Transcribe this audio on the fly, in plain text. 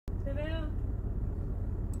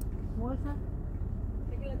bolsa?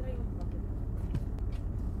 ¿Qué le traigo?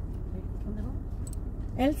 ¿Dónde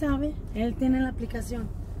va? Él sabe, él tiene la aplicación.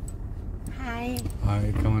 Hi.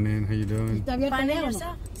 Hi, coming in. How you doing? ¿Está abierto el ¿Paneo, negro?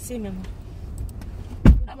 Sí, mi amor.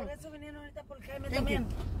 Por eso vinieron ahorita por Jaime Thank también.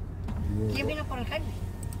 ¿Quién vino por el Jaime?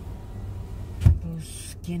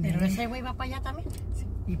 Pues, ¿quién Pero es? ese güey va para allá también.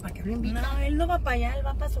 ¿Y para qué lo invita? No, él no va para allá, él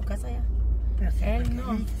va para su casa ya. Pero si él ¿por qué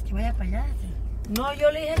no. le dices que vaya para allá? No,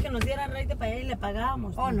 yo le dije que nos diera rate para allá y le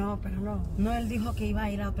pagábamos. Oh, no, pero no. No, él dijo que iba a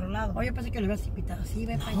ir a otro lado. Oye, pensé que lo habías invitado. Sí,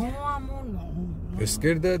 ve para allá. No, amor, no.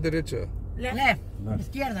 Izquierda, derecha. Left. Left. Left.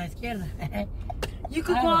 Izquierda, izquierda. You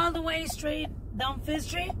could go all the way straight down Fifth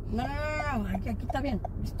Street. No. Aquí está bien.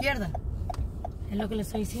 Izquierda. Es lo que le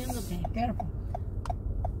estoy diciendo. Que... Careful.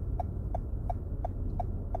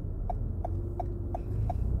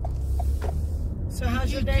 So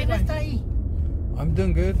how's your day ¿Quién going? está ahí? I'm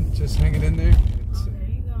doing good. Just hanging in there. It's There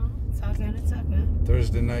you go. It's all good, it's all good.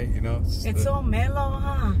 Thursday night, you know. It's so mellow,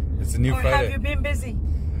 huh? It's a new Or have Friday. you been busy?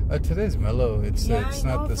 Today's mellow. It's I know,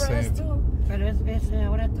 not the for us same. too. Pero es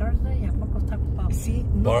ahora Thursday y a poco está ocupado. Sí,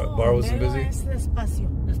 Bar- no, bar wasn't mellow busy? es despacio.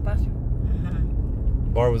 Despacio. Ajá.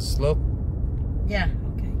 Bar was slow. Yeah,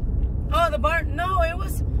 okay. Oh, the bar, no, it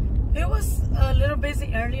was a little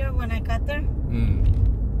busy earlier when I got there,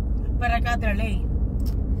 but I got there late.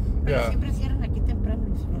 Pero Yeah. siempre cierran aquí temprano.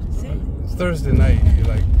 Sí. It's Thursday night. You're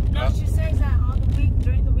like, No, she says that all the week,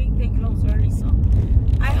 during the week they close early, so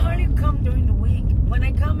I hardly come during the week. When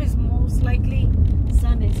I come, it's most likely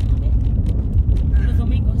Sundays. Los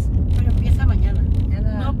domingos. Pero empieza mañana.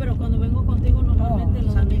 No, pero cuando vengo contigo normalmente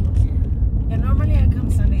los Sunday. domingos. And normally I come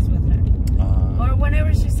Sundays with her. Or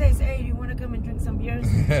whenever she says, hey, you want to come and drink some beers?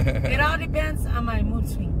 It all depends on my mood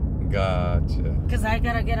swing. gotcha. Because I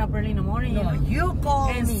got to get up early in the morning, No, you call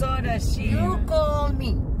and me. so does she. You call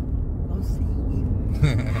me. Don't say you.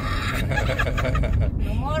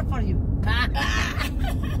 No more for you.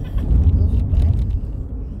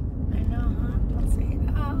 I know, huh? Don't say it.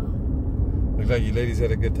 Oh. Looks like you ladies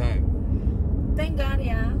had a good time. Thank God,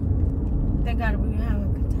 yeah. Thank God we have a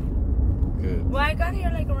good time. Good. Well, I got here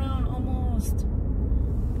like around almost,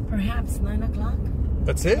 perhaps 9 o'clock.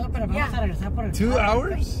 That's it? No, pero vamos Yeah. a regresar por el 2 carro.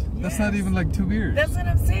 hours? That's not even like 2 beers. That's what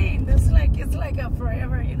I'm saying. That's like, it's like a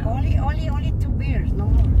forever, you know. Only 2 beers, no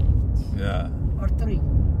more. Yeah. Or 3.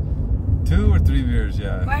 2 or 3 beers, I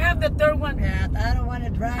yeah. have the third one. Yeah, I don't want to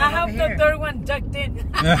drive I have over the here. third one tucked in.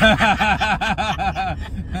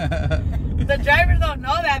 The driver don't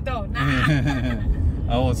know that though.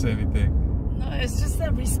 Nah. I won't say anything. No, it's just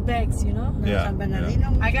the respects, you know. Yeah, San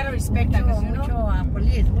Bernardino. I gotta respect that, 'cause you know. Mucho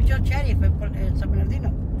police, mucho sheriff en San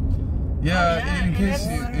Bernardino. Yeah, in and case it's,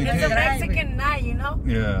 you... in it's a case- Mexican night, you know.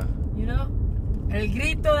 Yeah. You know. El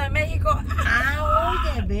grito de México. Ah,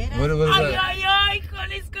 oye, veras. What is Ay, that? ay, ay,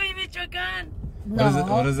 Jalisco y Michoacán.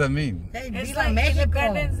 What does that mean? Hey, It's Viva like Mexico.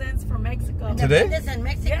 Independence Dance for Mexico. Today? Independence in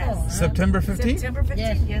Mexico. Yes. huh? September 15th? September 15th,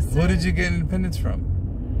 Yes. yes, sir. Who did you get independence from?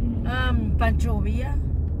 Pancho Villa.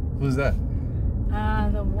 Who's that?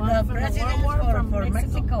 The one The from the presidents World War for from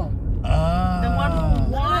Mexico. Ah. The one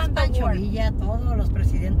who No, won the Pancho war. Villa, todos los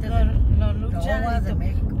presidentes Los de luchan. de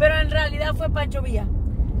México. Pero en realidad fue Pancho Villa.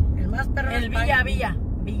 El más perro El es Villa Pancho, Villa.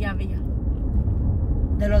 Villa Villa.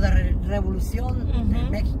 de lo de revolución de Mhm.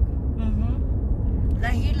 México. Mm-hmm.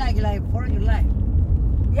 Like he like 4th of July.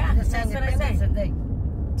 Yeah, The that's what I Independence say. Day.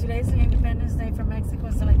 Today's the Independence Day for Mexico,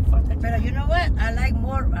 so like 4th of July. Pero you know what? I like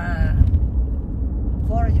more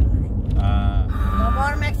 4th of July. No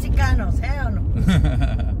more Mexicanos, hell no.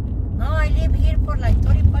 No, I live here for like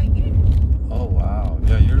 35 years. Oh, wow.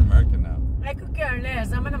 Yeah, you're American now. I could care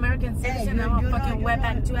less. I'm an American citizen. you- I'm you a fucking know-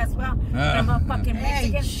 wetback too as well. And I'm a fucking Hey,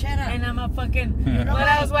 Mexican. shut up. And I'm a fucking, know what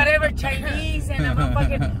what? else, whatever, Chinese. And I'm a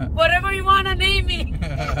fucking, whatever you want to name me.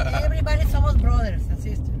 Everybody somos brothers and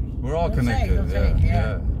sisters. We're all Don't connected. Don't say.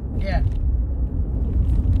 Yeah. Yeah.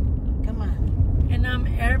 Come on. And I'm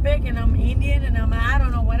Arabic, and I'm Indian, and I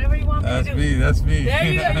don't know, whatever you want me That's to do. me. That's me. There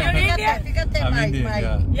you go. You're Indian? Fíjate, I'm my, Indian, my,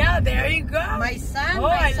 yeah. Yeah, there you go. my son, Oh, my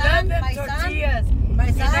I son, love them my son, tortillas. my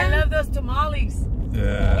And I son. love those tamales.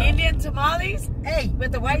 Yeah. Indian tamales Hey,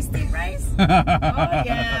 with the white steamed rice. Oh,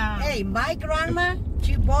 yeah. hey, my grandma,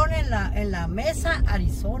 she born en la Mesa,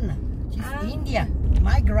 Arizona. She's Ah. Indian.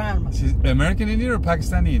 My grandma. She's American Indian or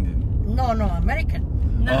Pakistani Indian? No, American.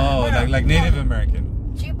 No, Oh, bueno, like Native American.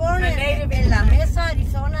 She born A en native la Indian. Mesa,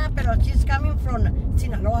 Arizona, pero she's coming from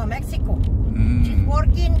Sinaloa, Mexico. Mm. She's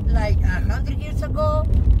working like 100 years ago.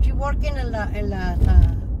 She working en la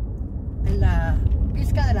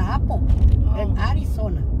pizca de la Apple en Oh.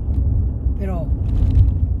 Arizona. Pero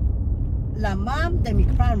la mom de mi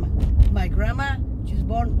grandma, my grandma, she's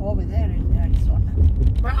born over there in Arizona.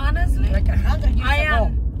 But honestly, Like 100 years I ago.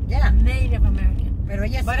 am Yeah. Pero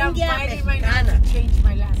ella es But I'm india fighting right now mexicana. to change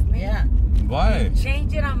my last name. Yeah. Why?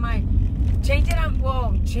 Change it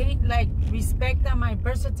like respect on my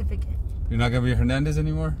birth certificate. You're not gonna be Hernandez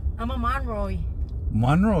anymore? I'm a Monroy.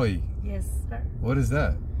 Monroy. Yes, sir. What is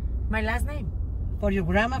that? My last name. For your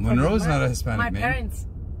grandma. Monroe is not a Hispanic My name. parents.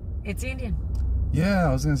 It's Indian. Yeah,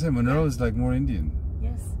 I was gonna say Monroe is like more Indian.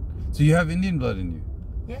 Yes. So you have Indian blood in you.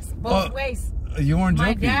 Yes, both ways. You weren't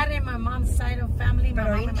My joking. dad and my mom's side of family. My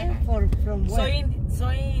Pero mom and my Indian dad. from where?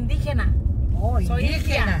 Soy indígena. Oh, Soy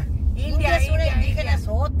indígena. India, Es una India, indígena, es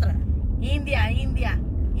otra. India.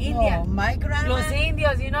 No, my grandma. Los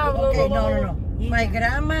indios, you know. Okay, no. India.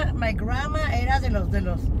 My grandma era de los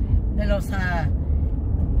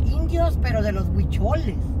indios, pero de los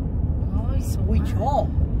huicholes. Ay, su Huichol.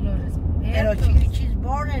 madre. Los Pero respetos. she's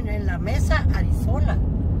born en La Mesa, Arizona.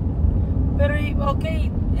 Pero, ok,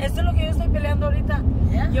 esto es lo que yo estoy peleando ahorita.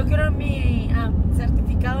 Yeah. Yo quiero mi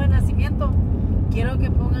certificado de nacimiento. Quiero que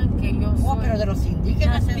pongan que yo soy. Oh, pero de los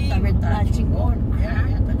indígenas nativo, también está chingón. Ajá.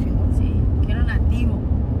 Ya, está chingón. Sí, quiero nativo.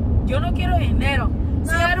 Yo no quiero dinero.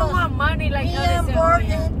 See, I don't want money like Me how they am say, born oh,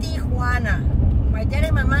 yeah. in Tijuana. My dad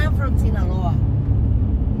and my mom from Sinaloa.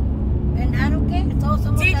 And I don't care. Todos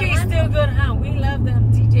somos TJ is hermanos. still good, huh? We love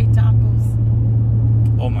them TJ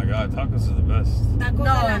tacos. Oh my God, tacos are the best. Tacos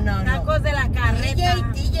No. de la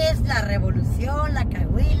carreta. TJ es la revolución, la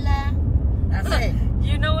cahuila. That's it.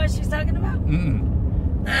 You know what she's talking about?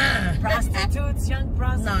 Prostitutes, young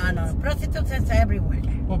prostitutes. No. Prostitutes is everywhere.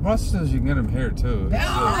 Well, prostitutes, you can get them here too. It's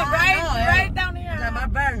Right down here.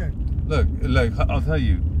 Like Bernard. Look, like I'll tell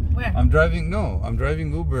you. Where? I'm driving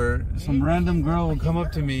Uber. Some random girl will come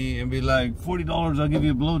up to me and be like, $40, I'll give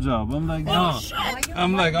you a blowjob. I'm like, no.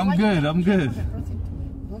 I'm like, I'm good.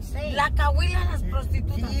 No sé. La cahuila las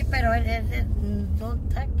prostitutas. Sí, pero don't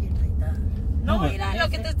take it like that. No, but- mira lo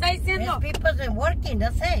que te está diciendo. There's people that working,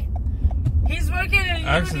 that's it. He's working and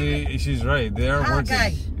Actually, she's right. They are working.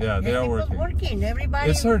 Okay. Yeah, they are There's people working. Everybody.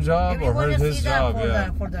 It's her job or everyone his see that job, for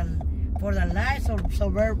yeah. For the life,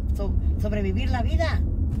 sobrevivir la vida.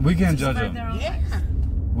 We can't judge Right them. there. Yeah.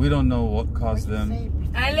 We don't know what caused them.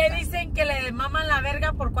 A él le dicen que le maman la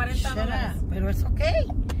verga por $40. Pero es okay.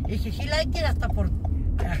 If he like it hasta por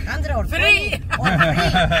 100 or Free. 20 or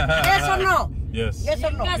free. Yes or no? Yes. Yes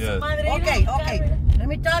or no? Chinga su Yes. madre, Okay. no, Let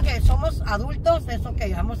me talk. Somos adultos, es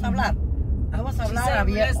okay. Vamos a hablar. Vamos a hablar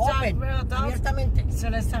abiertamente. So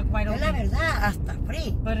let's talk wide Es la open. verdad, hasta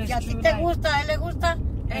free. But it's Si a ti true, te like- gusta, a él le gusta,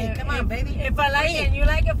 hey, come on, baby. If I like Free. it and you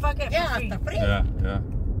like it, fuck it. Yeah, for free. hasta free. Yeah.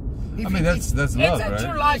 If I mean, it- that's It's love, a true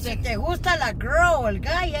right? logic. Si te gusta la girl o el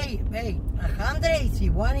guy, hey, 100, y si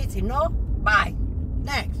one, y si no, bye.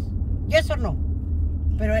 Next. Yes or no?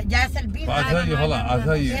 Pero ya es el business. But I'll tell you, hold on. I'll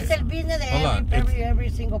tell you. Es el business de Hold on, every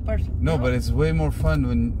single person. No, but it's way more fun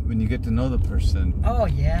when you get to know the person. Oh,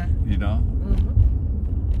 yeah. You know,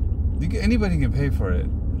 anybody can pay for it.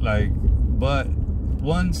 Like, but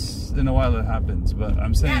once in a while it happens. But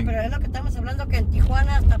I'm Yeah, saying pero es lo que estamos hablando, que en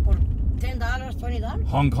Tijuana hasta por $10, $20.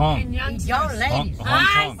 Hong Kong. And young Young stars. ladies.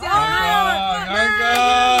 Hong Kong.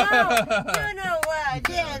 You know what?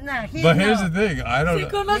 Yeah, nah, he But here's know. the thing, I don't. Si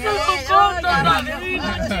conoces Yeah, Hong Kong, yeah, no,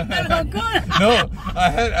 yeah. no, Hong Kong. No, I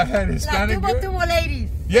had La Hispanic. tubo Yeah, ladies.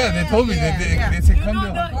 they Yeah, told me yeah, they yeah. said You come know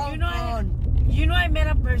to. the- You know I met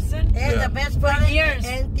a person Es Yeah. the best for part years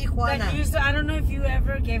en that Tijuana. used to, I don't know if you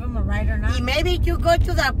ever gave him a ride or not. Y maybe you go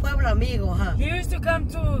to that pueblo amigo, huh? He used to come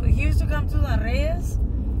to the Reyes,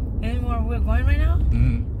 and where we're going right now,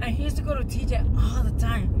 Mhm. and he used to go to TJ all the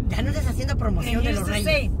time. Ya no estás haciendo And promoción he de used los to reyes.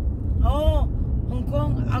 say, "Oh, Hong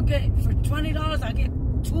Kong, I'll get for $20, I'll get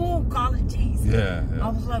 2 college G's." Yeah, I yeah.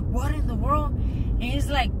 was like, "What in the world?" And he's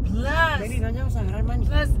like, Baby, vamos a agarrar money.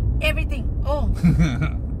 plus everything. Oh,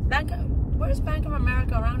 where's Bank of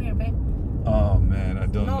America around here, babe? Oh man, I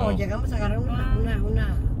don't No, know. llegamos a agarrar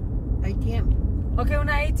una ATM. Okay,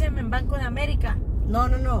 una ATM en Banco de América.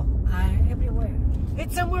 No. Everywhere.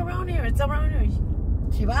 It's somewhere around here. It's around here.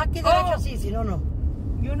 Si vas aquí derecho, sí, si no, no.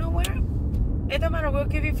 You know where? It don't matter. We'll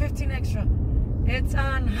give you 15 extra. It's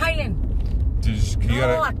on Highland. You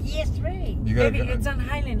No, gotta, aquí es straight. you gotta. Baby, it's on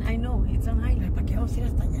Highland. I know. It's on Highland. ¿Para qué vamos a ir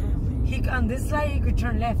hasta allá, güey? On this side, you could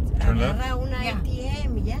turn left. Turn left? Agarra una Yeah.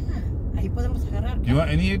 ATM, ya. Ahí podemos agarrar. You want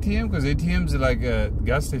any ATM? Because ATMs are like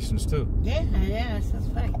gas stations too. Yeah, that's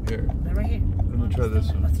fine. Here, They're right here. let me try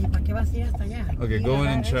this one. Sí, ¿para qué vas a ir hasta allá? Okay, Aquí go in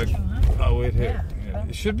agarra and check. derecho, I'll wait here. Yeah. Yeah.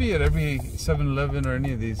 It should be at every 7-Eleven or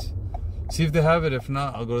any of these. See if they have it. If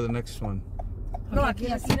not, I'll go to the next one. No, Okay,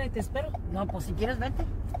 aquí, aquí te espero. No, pues si quieres, vete.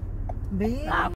 Ve.